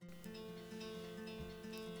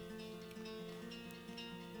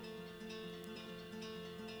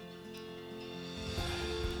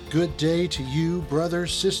Good day to you,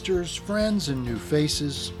 brothers, sisters, friends, and new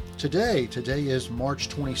faces. Today is March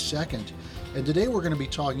 22nd, and today we're going to be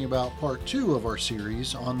talking about part 2 of our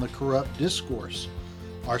series on the corrupt discourse.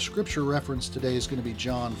 Our scripture reference today is going to be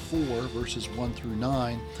John 4, verses 1 through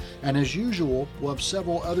 9, and as usual, we'll have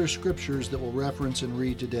several other scriptures that we'll reference and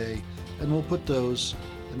read today, and we'll put those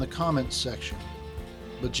in the comments section.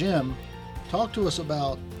 But Jim, talk to us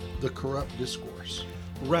about the corrupt discourse.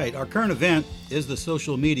 Right. Our current event is the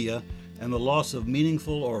social media and the loss of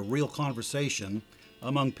meaningful or real conversation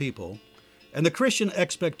among people. And the Christian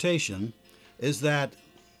expectation is that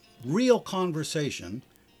real conversation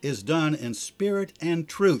is done in spirit and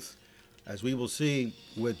truth, as we will see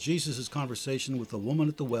with Jesus' conversation with the woman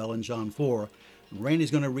at the well in John 4.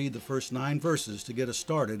 Rainey's going to read the first 9 verses to get us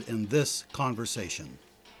started in this conversation.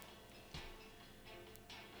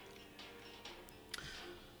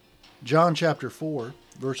 John chapter 4,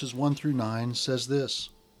 verses 1 through 9 says this.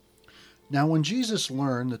 Now when Jesus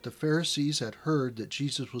learned that the Pharisees had heard that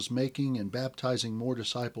Jesus was making and baptizing more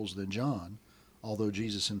disciples than John, although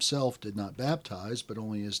Jesus himself did not baptize, but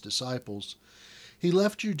only his disciples, he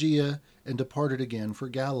left Judea and departed again for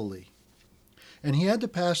Galilee. And he had to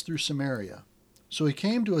pass through Samaria. So he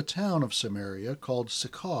came to a town of Samaria called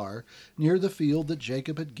Sychar, near the field that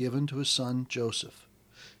Jacob had given to his son Joseph.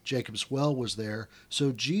 Jacob's well was there,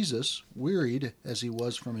 so Jesus, wearied as he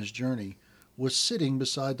was from his journey, was sitting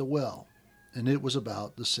beside the well, and it was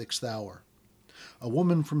about the 6th hour. A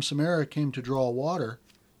woman from Samaria came to draw water.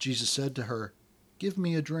 Jesus said to her, "Give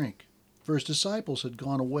me a drink," for his disciples had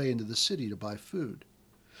gone away into the city to buy food.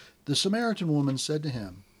 The Samaritan woman said to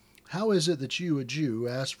him, "How is it that you, a Jew,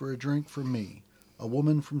 ask for a drink from me, a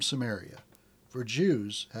woman from Samaria? For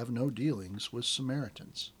Jews have no dealings with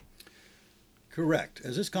Samaritans." Correct.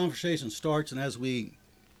 As this conversation starts and as we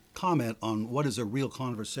comment on what is a real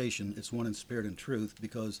conversation, it's one in spirit and truth,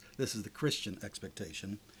 because this is the Christian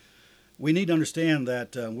expectation. We need to understand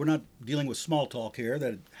that we're not dealing with small talk here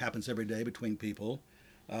that happens every day between people.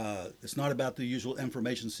 It's not about the usual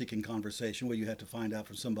information-seeking conversation where you have to find out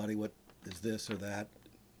from somebody what is this or that,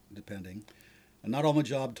 depending. And not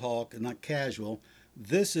on-the-job talk and not casual.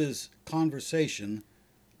 This is conversation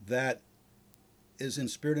that is in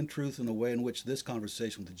spirit and truth in the way in which this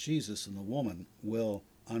conversation with Jesus and the woman will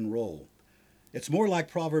unroll. It's more like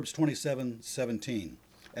Proverbs 27:17.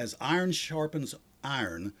 As iron sharpens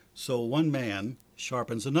iron, so one man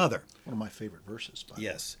sharpens another. One of my favorite verses.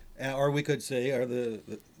 Yes. Or we could say,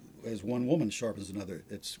 as one woman sharpens another.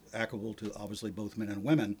 It's applicable to obviously both men and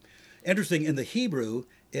women. Interesting, in the Hebrew,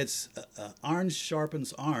 it's iron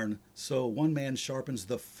sharpens iron, so one man sharpens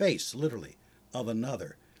the face, literally, of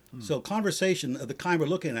another. So conversation of the kind we're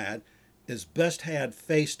looking at is best had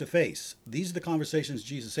face to face. These are the conversations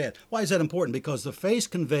Jesus had. Why is that important? Because the face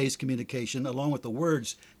conveys communication along with the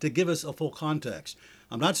words to give us a full context.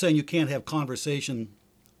 I'm not saying you can't have conversation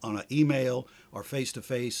on an email or face to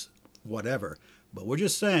face, whatever. But we're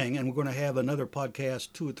just saying, and we're going to have another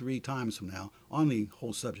podcast 2 or 3 times from now on the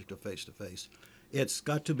whole subject of face to face. It's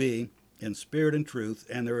got to be in spirit and truth,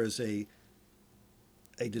 and there is a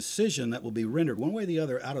decision that will be rendered one way or the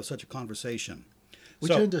other out of such a conversation. We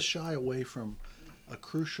tend to shy away from a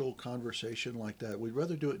crucial conversation like that. We'd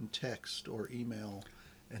rather do it in text or email.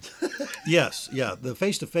 Yes, yeah. The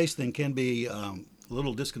face-to-face thing can be a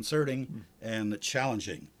little disconcerting and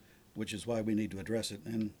challenging, which is why we need to address it,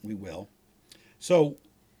 and we will. So,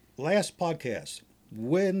 last podcast,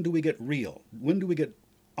 when do we get real? When do we get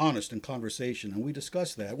honest in conversation? And we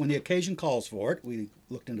discussed that. When the occasion calls for it, we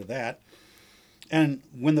looked into that. And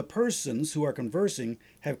when the persons who are conversing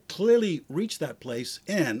have clearly reached that place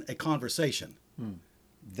in a conversation,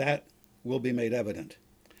 that will be made evident.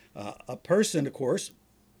 A person, of course,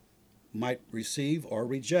 might receive or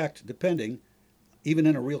reject, depending, even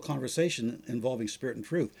in a real conversation involving spirit and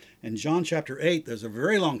truth. In John chapter 8, there's a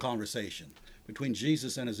very long conversation between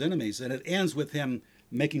Jesus and his enemies, and it ends with him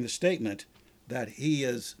making the statement that he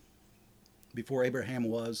is, before Abraham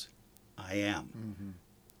was, I am. Mm-hmm.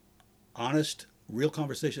 Honest, real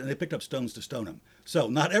conversation, and they picked up stones to stone him. So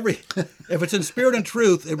not every, if it's in spirit and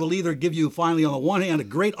truth, it will either give you finally on the one hand a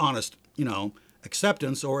great honest,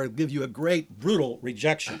 acceptance, or it'll give you a great brutal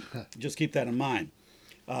rejection. Just keep that in mind.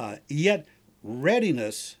 Yet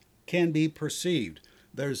readiness can be perceived.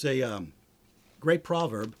 There's a great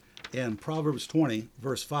proverb in Proverbs 20,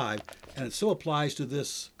 verse 5, and it so applies to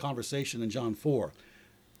this conversation in John 4.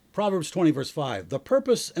 Proverbs 20, verse 5, "The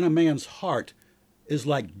purpose in a man's heart is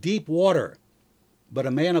like deep water, but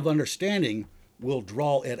a man of understanding will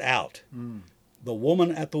draw it out." The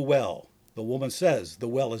woman at the well, the woman says the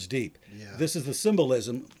well is deep. Yeah. This is the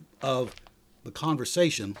symbolism of the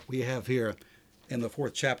conversation we have here in the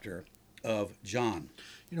 4th chapter of John.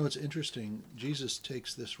 You know, it's interesting. Jesus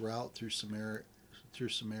takes this route through Samaria.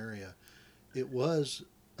 It was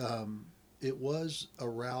a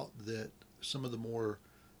route that some of the more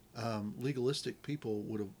legalistic people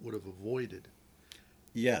would have avoided.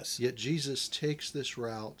 Yes. Yet Jesus takes this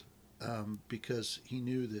route because he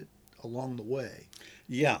knew that along the way,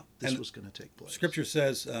 this was going to take place. Scripture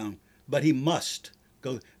says, but he must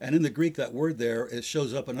go. And in the Greek, that word there, it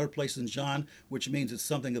shows up in other places in John, which means it's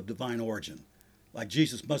something of divine origin. Like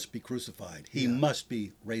Jesus must be crucified. He must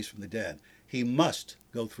be raised from the dead. He must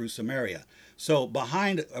go through Samaria. So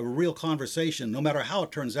behind a real conversation, no matter how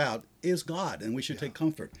it turns out, is God. And we should take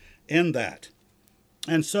comfort in that.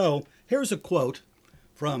 And so here's a quote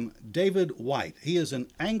from David Whyte. He is an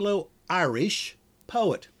Anglo-Irish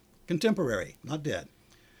poet, contemporary, not dead.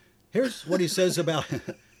 Here's what he says about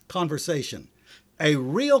conversation. A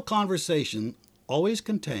real conversation always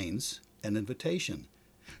contains an invitation.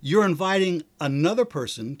 You're inviting another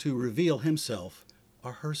person to reveal himself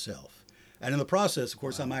or herself. And in the process, of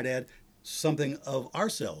course, I might add, something of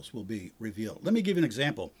ourselves will be revealed. Let me give you an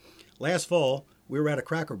example. Last fall, we were at a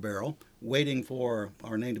Cracker Barrel waiting for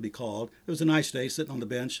our name to be called. It was a nice day, sitting on the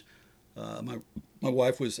bench. My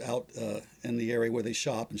wife was out in the area where they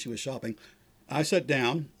shop, and she was shopping. I sat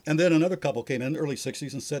down, and then another couple came in, early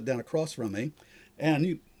 60s, and sat down across from me. And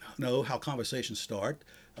you know how conversations start.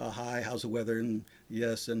 Hi, how's the weather? And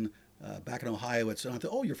yes, and back in Ohio, and I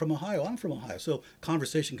thought, oh, you're from Ohio. I'm from Ohio. So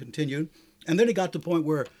conversation continued. And then he got to the point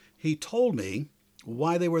where he told me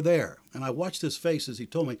why they were there. And I watched his face as he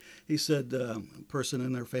told me. He said a person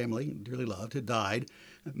in their family, dearly loved, had died.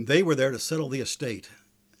 They were there to settle the estate.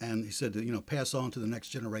 And he said, pass on to the next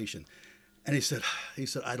generation. And he said,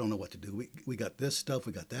 I don't know what to do. We got this stuff,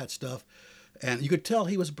 we got that stuff. And you could tell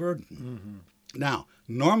he was burdened. Mm-hmm. Now,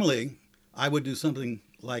 normally, I would do something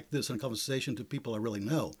like this in a conversation to people I really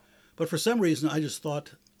know. But for some reason, I just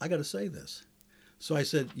thought, I got to say this. So I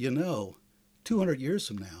said, 200 years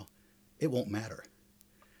from now, it won't matter.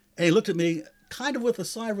 And he looked at me kind of with a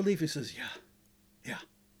sigh of relief. He says, yeah.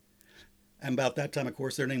 And about that time, of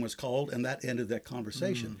course, their name was called, and that ended that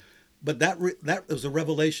conversation. But that was a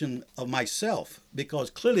revelation of myself, because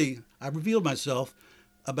clearly I revealed myself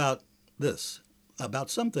about this.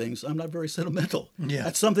 About some things, I'm not very sentimental. Yeah.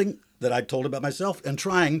 That's something that I told about myself and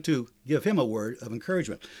trying to give him a word of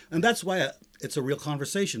encouragement. And that's why it's a real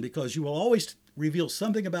conversation, because you will always reveal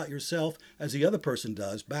something about yourself as the other person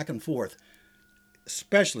does, back and forth,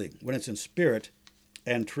 especially when it's in spirit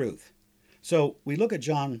and truth. So we look at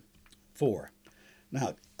John 4.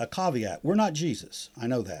 Now, a caveat, we're not Jesus, I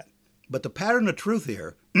know that. But the pattern of truth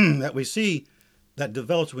here that we see that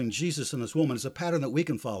develops between Jesus and this woman is a pattern that we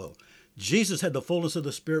can follow. Jesus had the fullness of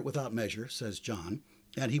the Spirit without measure, says John,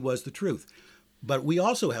 and he was the truth. But we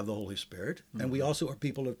also have the Holy Spirit, and we also are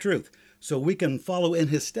people of truth. So we can follow in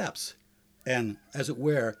his steps and, as it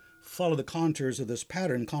were, follow the contours of this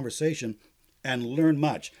pattern conversation and learn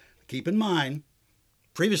much. Keep in mind,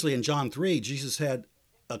 previously in John 3, Jesus had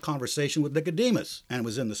a conversation with Nicodemus and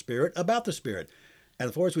was in the Spirit about the Spirit. And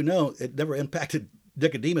as far as we know, it never impacted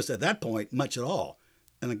Nicodemus at that point much at all,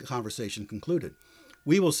 and the conversation concluded.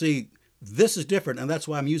 We will see this is different, and that's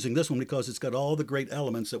why I'm using this one, because it's got all the great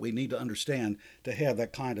elements that we need to understand to have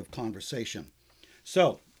that kind of conversation.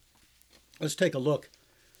 So let's take a look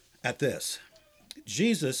at this.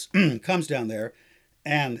 Jesus comes down there,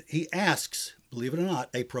 and he asks, believe it or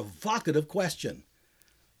not, a provocative question.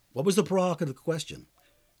 What was the provocative question?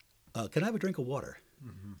 Can I have a drink of water?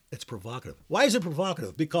 Mm-hmm. It's provocative. Why is it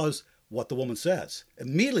provocative? Because what the woman says.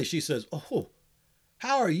 Immediately she says, oh,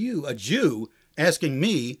 how are you, a Jew, asking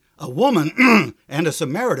me, a woman and a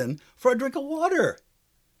Samaritan, for a drink of water?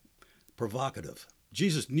 Provocative.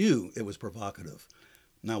 Jesus knew it was provocative.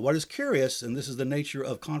 Now, what is curious, and this is the nature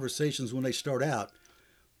of conversations when they start out,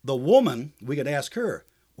 the woman, we could ask her,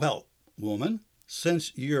 well, woman,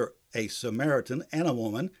 since you're a Samaritan and a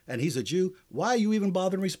woman, and he's a Jew, why are you even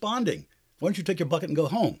bothering responding? Why don't you take your bucket and go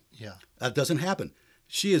home? Yeah. That doesn't happen.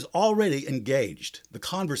 She is already engaged. The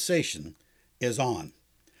conversation is on.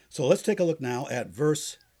 So let's take a look now at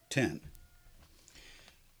verse 10.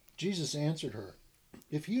 Jesus answered her,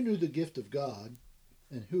 if you knew the gift of God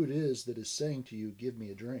and who it is that is saying to you, give me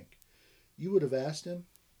a drink, you would have asked him,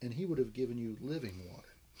 and he would have given you living water.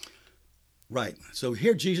 Right. So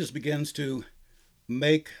here Jesus begins to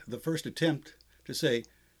make the first attempt to say,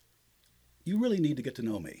 you really need to get to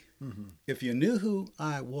know me. Mm-hmm. If you knew who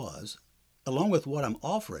I was, along with what I'm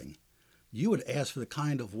offering, you would ask for the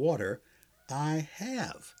kind of water I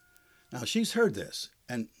have. Now, she's heard this,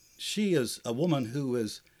 and she is a woman who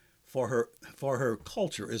is for her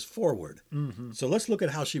culture is forward. So let's look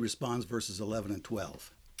at how she responds, verses 11 and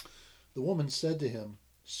 12. The woman said to him,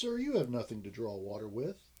 Sir, you have nothing to draw water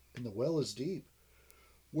with, and the well is deep.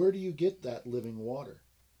 Where do you get that living water?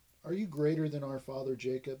 Are you greater than our father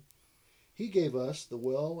Jacob? He gave us the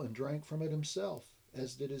well and drank from it himself,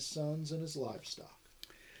 as did his sons and his livestock.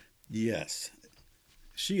 Yes.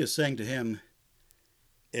 She is saying to him,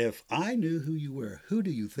 if I knew who you were, who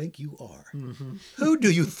do you think you are? Who do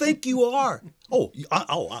you think you are?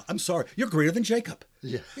 I'm sorry. You're greater than Jacob.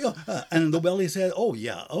 Yeah. And the well, he said, oh,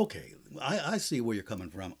 yeah, okay. I see where you're coming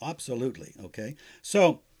from. Absolutely. Okay.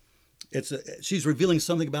 So she's revealing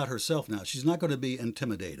something about herself now. She's not going to be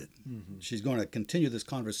intimidated. She's going to continue this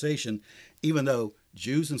conversation, even though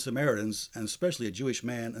Jews and Samaritans, and especially a Jewish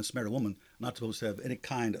man and Samaritan woman, not supposed to have any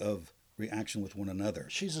kind of reaction with one another.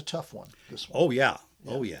 She's a tough one, this one. Oh, yeah.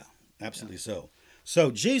 Oh, yeah. Absolutely so.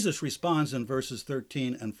 So Jesus responds in verses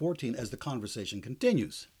 13 and 14 as the conversation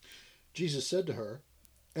continues. Jesus said to her,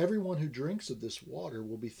 Everyone who drinks of this water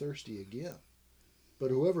will be thirsty again. But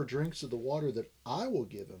whoever drinks of the water that I will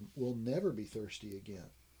give him will never be thirsty again.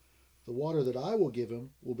 The water that I will give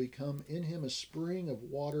him will become in him a spring of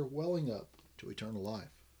water welling up to eternal life.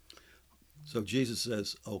 So Jesus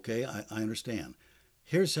says, okay, I understand.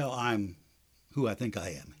 Here's how I'm who I think I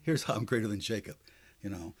am. Here's how I'm greater than Jacob.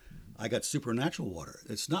 I got supernatural water.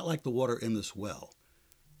 It's not like the water in this well.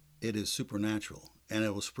 It is supernatural, and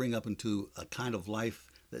it will spring up into a kind of life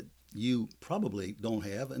that you probably don't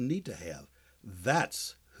have and need to have.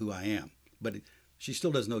 That's who I am. But she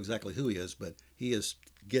still doesn't know exactly who he is, but he is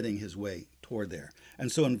getting his way toward there.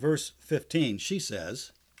 And so in verse 15, she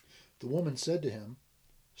says, The woman said to him,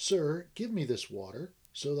 Sir, give me this water,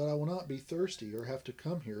 so that I will not be thirsty or have to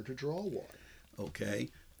come here to draw water. Okay.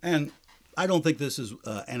 And I don't think this is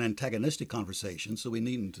an antagonistic conversation, so we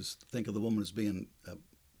needn't to think of the woman as being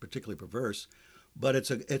particularly perverse. But it's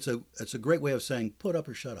a great way of saying, put up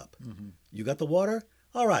or shut up. You got the water?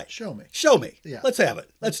 All right. Show me. Show me. Yeah. Let's have it.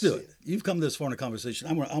 Let's do see it. You've come this far in a conversation.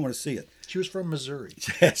 I want to see it. She was from Missouri.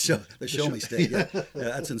 The show me state. Yeah.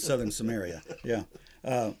 That's in southern Samaria. Yeah.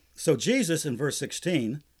 So Jesus in verse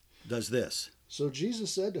 16 does this. So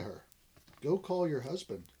Jesus said to her, Go call your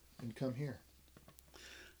husband and come here.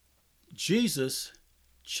 Jesus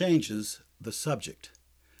changes the subject.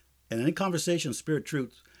 In any conversation of spirit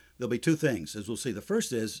truth, there'll be two things, as we'll see. The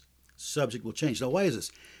first is subject will change. Now, why is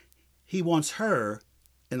this? He wants her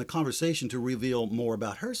in the conversation to reveal more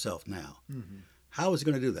about herself now. How is he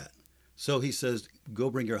going to do that? So he says, go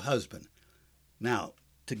bring your husband. Now,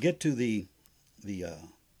 to get to the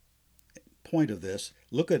point of this,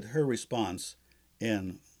 look at her response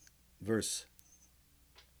in verse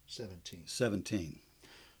 17.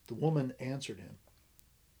 The woman answered him,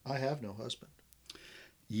 I have no husband.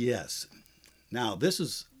 Yes. Now, this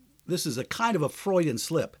is a kind of a Freudian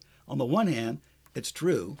slip. On the one hand, it's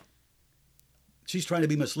true. She's trying to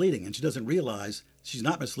be misleading, and she doesn't realize she's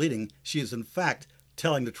not misleading. She is, in fact,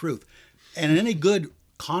 telling the truth. And in any good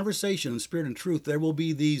conversation in spirit and truth, there will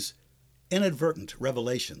be these inadvertent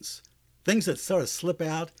revelations, things that sort of slip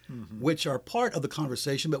out, which are part of the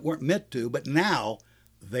conversation but weren't meant to, but now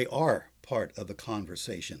they are part of the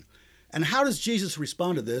conversation. And how does Jesus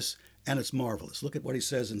respond to this? And it's marvelous. Look at what he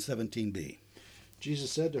says in 17b.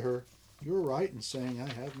 Jesus said to her, You are right in saying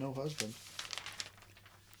I have no husband.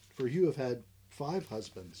 For you have had 5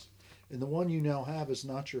 husbands, and the one you now have is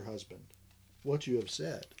not your husband. What you have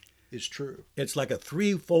said is true. It's like a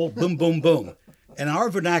threefold boom, boom, boom. In our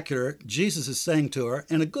vernacular, Jesus is saying to her,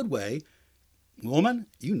 in a good way, woman,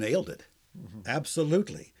 you nailed it.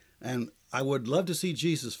 Absolutely. And I would love to see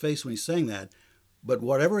Jesus' face when he's saying that. But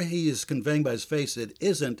whatever he is conveying by his face, it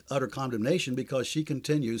isn't utter condemnation, because she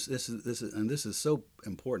continues. This is so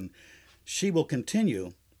important. She will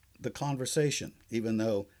continue the conversation, even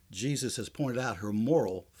though Jesus has pointed out her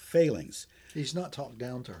moral failings. He's not talked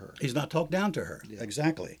down to her. He's not talked down to her. Yeah.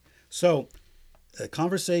 Exactly. So, a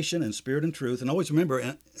conversation in spirit and truth, and always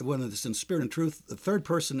remember, when it's in spirit and truth, the third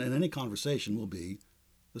person in any conversation will be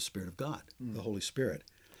the Spirit of God, the Holy Spirit.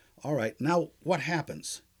 All right, now what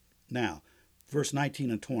happens? Now, verse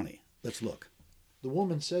 19 and 20. Let's look. The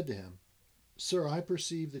woman said to him, Sir, I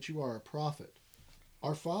perceive that you are a prophet.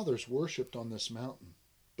 Our fathers worshipped on this mountain,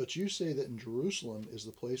 but you say that in Jerusalem is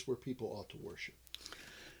the place where people ought to worship.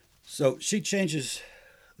 So she changes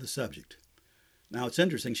the subject. Now, it's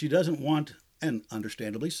interesting. She doesn't want, and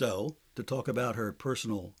understandably so, to talk about her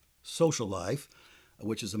personal social life,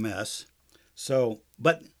 which is a mess. So,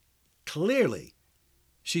 but clearly,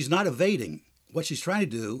 she's not evading. What she's trying to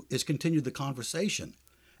do is continue the conversation.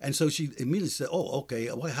 And so she immediately said, oh,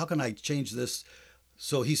 okay, well, how can I change this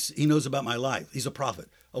So he knows about my life. He's a prophet.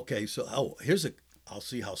 Okay, so I'll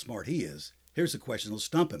see how smart he is. Here's a question that'll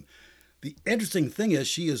stump him. The interesting thing is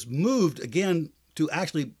she is moved again to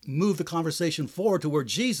actually move the conversation forward to where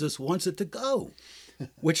Jesus wants it to go,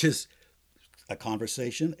 which is a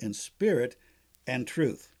conversation in spirit and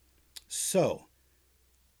truth. So,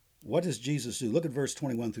 what does Jesus do? Look at verse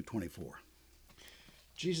 21 through 24.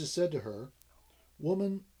 Jesus said to her,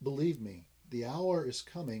 "Woman, believe me, the hour is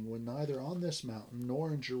coming when neither on this mountain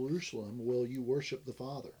nor in Jerusalem will you worship the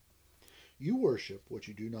Father. You worship what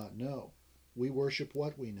you do not know. We worship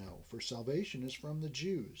what we know, for salvation is from the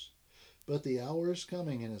Jews. But the hour is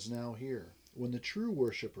coming and is now here, when the true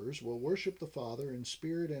worshippers will worship the Father in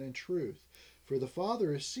spirit and in truth, for the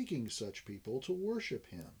Father is seeking such people to worship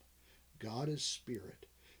him. God is spirit,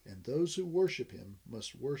 and those who worship him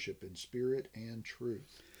must worship in spirit and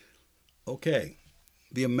truth." Okay,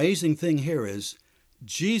 the amazing thing here is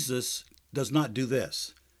Jesus does not do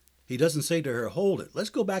this. He doesn't say to her, hold it. Let's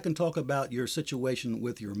go back and talk about your situation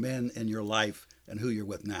with your men and your life and who you're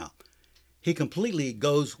with now. He completely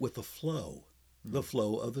goes with the flow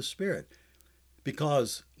of the Spirit.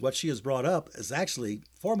 Because what she has brought up is actually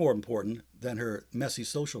far more important than her messy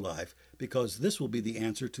social life, because this will be the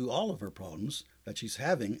answer to all of her problems that she's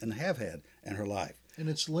having and have had in her life. And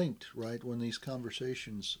it's linked, right? When these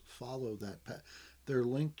conversations follow that path, they're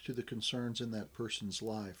linked to the concerns in that person's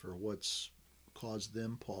life or what's caused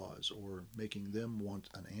them pause or making them want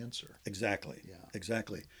an answer. Exactly. Yeah.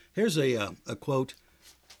 Exactly. Here's a quote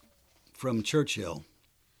from Churchill.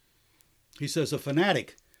 He says, "A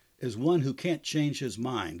fanatic is one who can't change his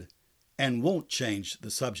mind and won't change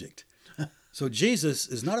the subject." So Jesus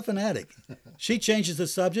is not a fanatic. She changes the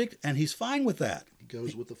subject, and he's fine with that. He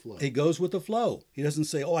goes with the flow. He goes with the flow. He doesn't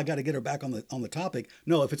say, "Oh, I got to get her back on the topic."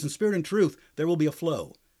 No, if it's in spirit and truth, there will be a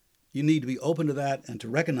flow. You need to be open to that and to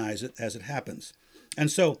recognize it as it happens. And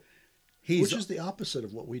so which is the opposite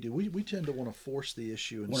of what we do. We tend to want to force the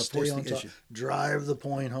issue and stay on top, drive the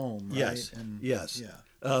point home. Right? Yes, and, yes.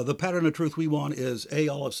 Yeah. The pattern of truth we want is A,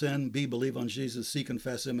 all of sin, B, believe on Jesus, C,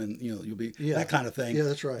 confess him, and you'll be that kind of thing. Yeah,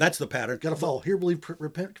 that's right. That's the pattern. Got to follow. Hear, believe,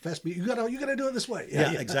 repent, confess. You got to do it this way.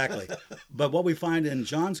 Yeah, exactly. But what we find in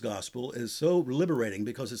John's gospel is so liberating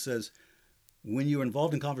because it says, when you're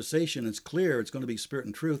involved in conversation, it's clear it's going to be spirit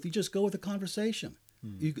and truth. You just go with the conversation.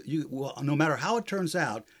 Well, no matter how it turns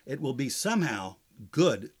out, it will be somehow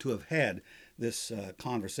good to have had this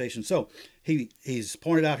conversation. So he's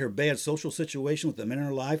pointed out her bad social situation with the men in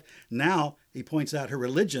her life. Now he points out her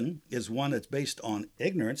religion is one that's based on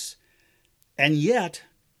ignorance. And yet,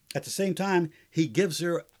 at the same time, he gives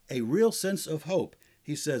her a real sense of hope.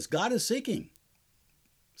 He says, God is seeking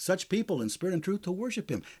such people in spirit and truth to worship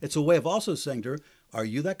him. It's a way of also saying to her, are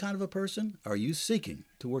you that kind of a person? Are you seeking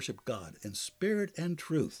to worship God in spirit and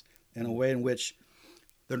truth in a way in which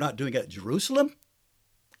they're not doing it at Jerusalem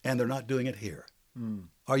and they're not doing it here?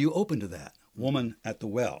 Are you open to that? Woman at the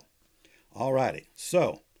well. All righty.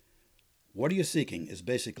 So, what are you seeking is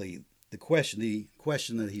basically the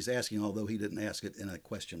question that he's asking, although he didn't ask it in a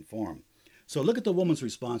question form. So look at the woman's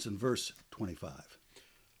response in verse 25.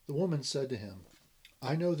 The woman said to him,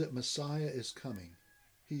 I know that Messiah is coming,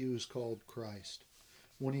 he who is called Christ.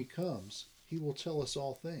 When he comes, he will tell us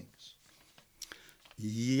all things.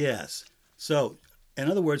 Yes. So, in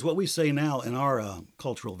other words, what we say now in our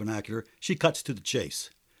cultural vernacular, she cuts to the chase.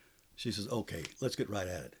 She says, okay, let's get right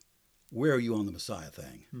at it. Where are you on the Messiah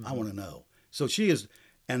thing? I want to know. So she is,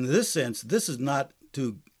 and in this sense, this is not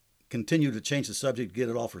to continue to change the subject, get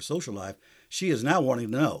it off her social life. She is now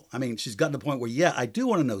wanting to know. I mean, she's gotten to the point where, yeah, I do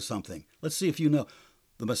want to know something. Let's see if you know.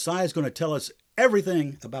 The Messiah is going to tell us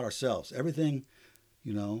everything about ourselves, everything,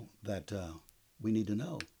 that we need to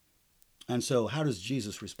know. And so how does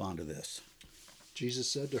Jesus respond to this?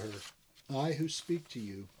 Jesus said to her, I who speak to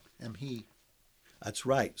you am he. That's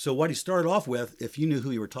right. So what he started off with, if you knew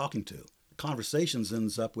who you were talking to, conversations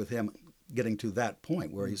ends up with him getting to that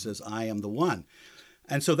point where he says, I am the one.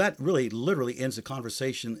 And so that really literally ends the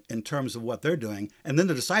conversation in terms of what they're doing. And then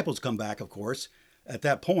the disciples come back, of course, at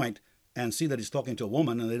that point and see that he's talking to a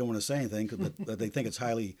woman and they don't want to say anything because they think it's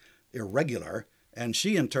highly irregular. And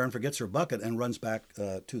she, in turn, forgets her bucket and runs back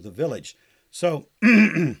to the village. So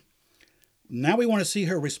now we want to see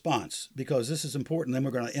her response because this is important. Then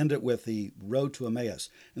we're going to end it with the road to Emmaus.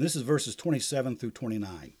 And this is verses 27 through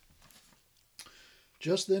 29.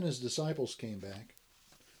 Just then his disciples came back.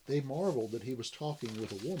 They marveled that he was talking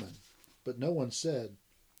with a woman, but no one said,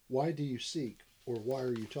 Why do you seek, or why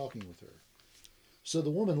are you talking with her? So the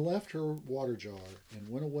woman left her water jar and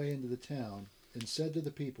went away into the town and said to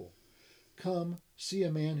the people, Come, see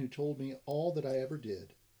a man who told me all that I ever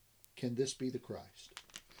did. Can this be the Christ?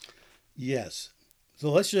 Yes. So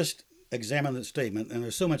let's just examine the statement. And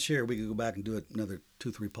there's so much here, we could go back and do it another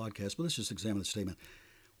 2-3 podcasts, but let's just examine the statement.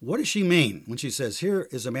 What does she mean when she says, here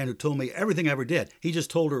is a man who told me everything I ever did? He just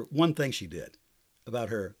told her one thing she did about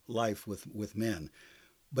her life with men.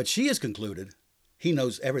 But she has concluded, he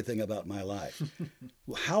knows everything about my life.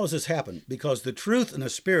 How has this happened? Because the truth and the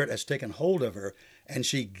Spirit has taken hold of her, and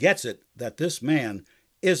she gets it that this man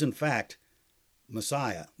is in fact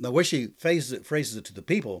Messiah. Now, the way she phrases it to the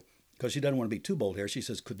people, because she doesn't want to be too bold here, she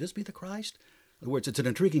says, could this be the Christ? In other words, it's an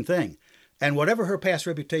intriguing thing. And whatever her past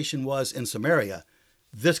reputation was in Samaria,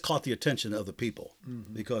 this caught the attention of the people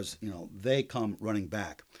because, they come running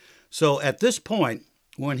back. So at this point,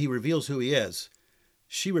 when he reveals who he is,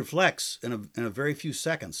 she reflects in a very few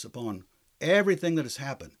seconds upon everything that has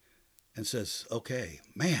happened and says, okay,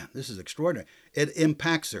 man, this is extraordinary. It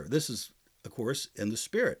impacts her. This is, of course, in the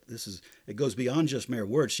Spirit. It goes beyond just mere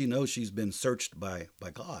words. She knows she's been searched by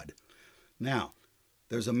God. Now,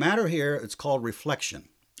 there's a matter here, it's called reflection,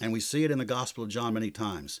 and we see it in the Gospel of John many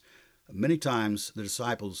times. Many times, the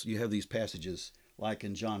disciples, you have these passages like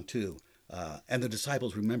in John 2, and the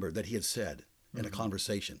disciples remembered that he had said in a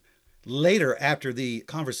conversation. Later, after the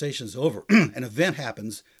conversation is over, an event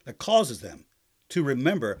happens that causes them to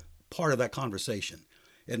remember part of that conversation.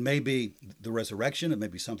 It may be the resurrection, it may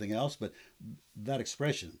be something else, but that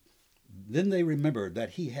expression. Then they remembered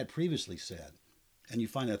that he had previously said, and you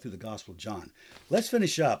find that through the Gospel of John. Let's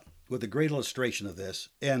finish up with a great illustration of this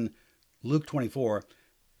in Luke 24,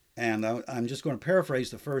 and I'm just going to paraphrase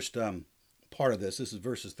the first part of this. This is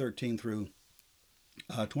verses 13 through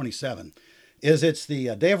 27. It's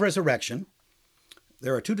the day of resurrection.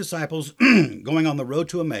 There are two disciples going on the road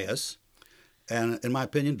to Emmaus. And in my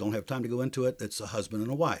opinion, don't have time to go into it. It's a husband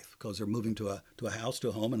and a wife because they're moving to a house, to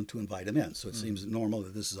a home, and to invite him in. So it seems normal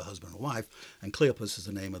that this is a husband and a wife. And Cleopas is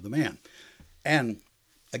the name of the man. And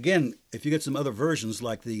again, if you get some other versions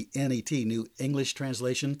like the NET, New English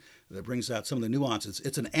Translation, that brings out some of the nuances,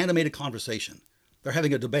 it's an animated conversation. They're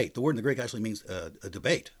having a debate. The word in the Greek actually means a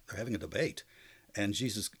debate. They're having a debate. And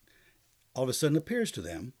Jesus all of a sudden appears to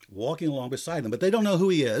them, walking along beside them. But they don't know who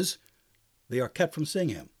he is. They are kept from seeing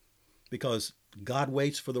him because God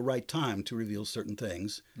waits for the right time to reveal certain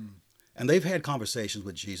things. And they've had conversations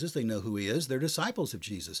with Jesus. They know who he is. They're disciples of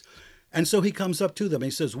Jesus. And so he comes up to them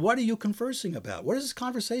and he says, what are you conversing about? What is this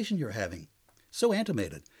conversation you're having? So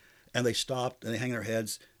animated. And they stopped and they hang their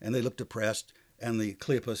heads and they look depressed. And the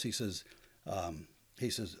Cleopas, he says,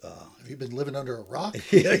 have you been living under a rock?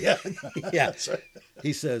 yeah. That's right.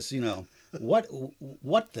 He says,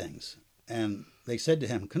 what things? And they said to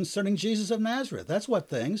him, concerning Jesus of Nazareth. That's what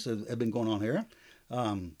things have been going on here.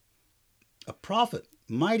 A prophet,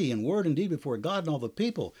 mighty in word and deed before God and all the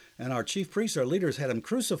people. And our chief priests, our leaders, had him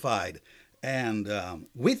crucified. And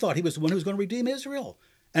we thought he was the one who was going to redeem Israel.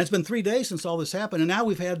 And it's been 3 days since all this happened. And now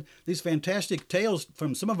we've had these fantastic tales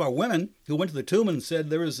from some of our women who went to the tomb and said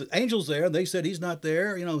there was angels there. They said he's not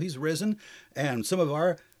there. He's risen. And some of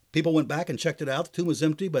our people went back and checked it out. The tomb was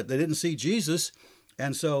empty, but they didn't see Jesus.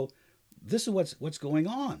 And so this is what's going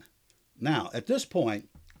on. Now, at this point,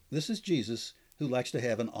 this is Jesus who likes to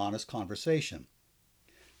have an honest conversation.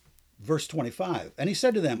 Verse 25, and he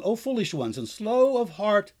said to them, O foolish ones, and slow of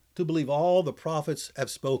heart to believe all the prophets have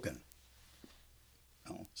spoken.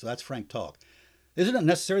 Oh, so that's frank talk. Isn't it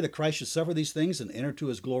necessary that Christ should suffer these things and enter to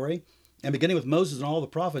his glory? And beginning with Moses and all the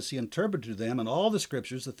prophets, he interpreted to them in all the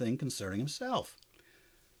scriptures the thing concerning himself.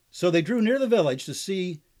 So they drew near the village to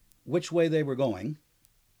see which way they were going.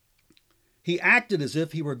 He acted as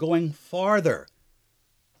if he were going farther.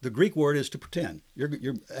 The Greek word is to pretend.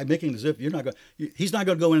 You're making as if you're not going. He's not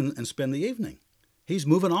going to go in and spend the evening. He's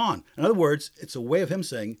moving on. In other words, it's a way of him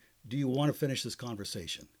saying, do you want to finish this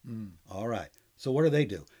conversation? All right. So what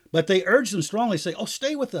do? But they urged him strongly, say, oh,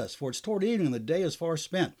 stay with us, for it's toward evening and the day is far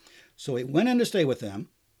spent. So he went in to stay with them.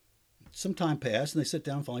 Some time passed, and they sit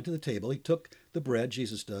down finally to the table. He took the bread,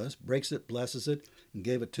 Jesus does, breaks it, blesses it, and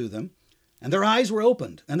gave it to them. And their eyes were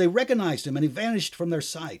opened, and they recognized him, and he vanished from their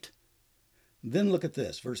sight. Then look at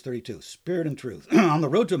this, verse 32, Spirit and truth. On the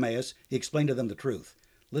road to Emmaus, he explained to them the truth.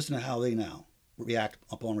 Listen to how they now react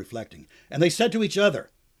upon reflecting. And they said to each other,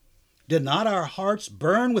 did not our hearts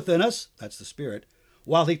burn within us, that's the Spirit,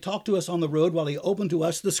 while he talked to us on the road, while he opened to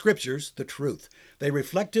us the scriptures, the truth? They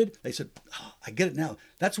reflected. They said, oh, I get it now.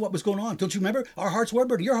 That's what was going on. Don't you remember? Our hearts were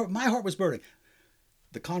burning. My heart was burning.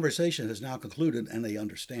 The conversation has now concluded, and they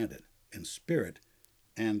understand it in spirit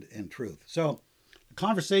and in truth. So the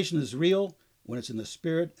conversation is real when it's in the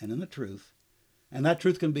spirit and in the truth. And that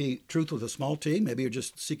truth can be truth with a small t. Maybe you're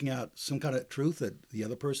just seeking out some kind of truth that the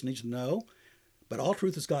other person needs to know. But all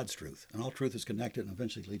truth is God's truth, and all truth is connected and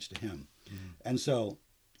eventually leads to him. And so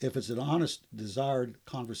if it's an honest, desired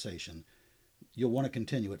conversation, you'll want to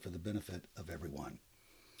continue it for the benefit of everyone.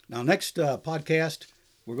 Now, next podcast,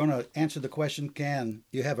 we're going to answer the question, can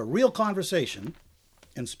you have a real conversation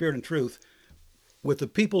in spirit and truth with the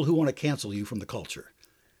people who want to cancel you from the culture?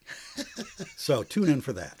 So tune in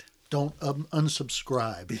for that. Don't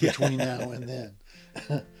unsubscribe between now and then.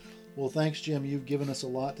 Well, thanks, Jim. You've given us a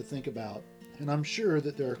lot to think about, and I'm sure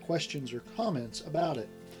that there are questions or comments about it.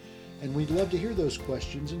 And we'd love to hear those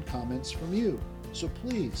questions and comments from you. So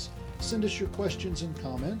please send us your questions and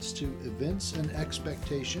comments to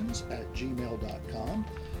eventsandexpectations@gmail.com.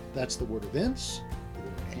 That's the word events, the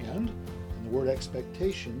word and the word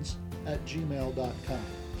expectations @gmail.com.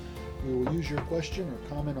 We will use your question or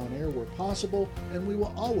comment on air where possible, and we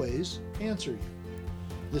will always answer you.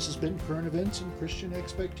 This has been Current Events and Christian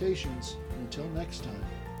Expectations. And until next time,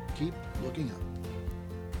 keep looking up.